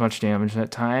didn't do as much damage that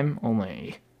time.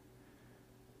 Only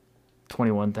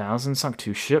 21,000. Sunk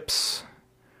 2 ships.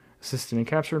 Assisted in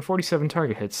capturing 47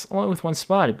 target hits, along with 1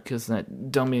 spotted because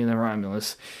that dummy in the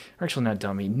Romulus, or actually not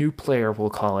dummy, new player we'll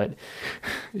call it,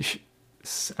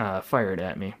 fired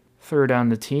at me. 3rd on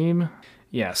the team.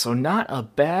 Yeah, so not a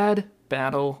bad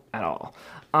battle at all.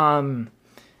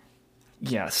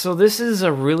 Yeah, so this is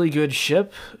a really good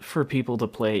ship for people to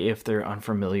play if they're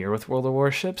unfamiliar with World of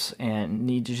Warships and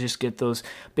need to just get those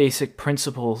basic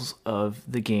principles of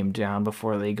the game down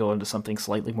before they go into something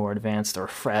slightly more advanced or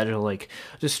fragile like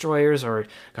destroyers or,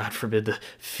 God forbid, the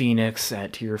Phoenix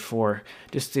at Tier 4,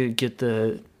 just to get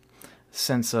the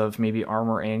sense of maybe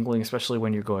armor angling, especially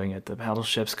when you're going at the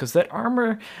battleships, because that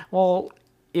armor, well,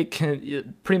 it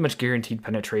pretty much guaranteed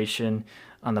penetration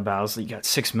on the bows. You got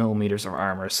 6 millimeters of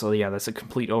armor, so yeah, that's a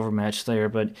complete overmatch there,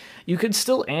 but you could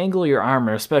still angle your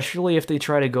armor, especially if they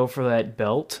try to go for that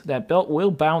belt. That belt will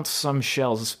bounce some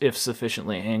shells if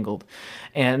sufficiently angled,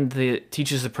 and it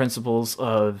teaches the principles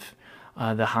of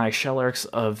the high shell arcs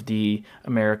of the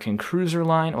American cruiser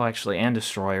line, well actually, and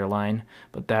destroyer line,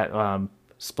 but that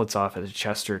splits off at a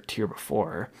Chester tier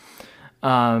before.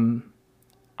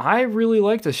 I really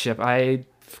like this ship. I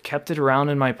kept it around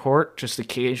in my port, just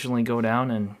occasionally go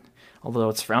down, and although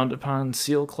it's frowned upon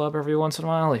SEAL Club every once in a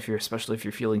while, especially if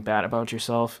you're feeling bad about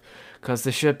yourself, because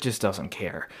the ship just doesn't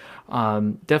care.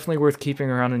 Definitely worth keeping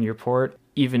around in your port,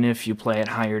 even if you play at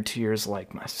higher tiers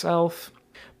like myself.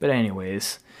 But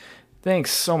anyways,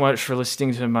 thanks so much for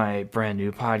listening to my brand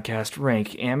new podcast,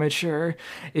 Rank Amateur.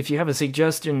 If you have a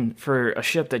suggestion for a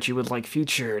ship that you would like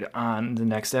featured on the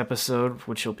next episode,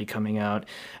 which will be coming out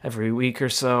every week or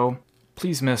so,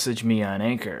 please message me on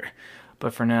Anchor.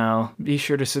 But for now, be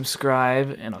sure to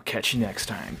subscribe, and I'll catch you next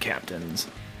time, Captains.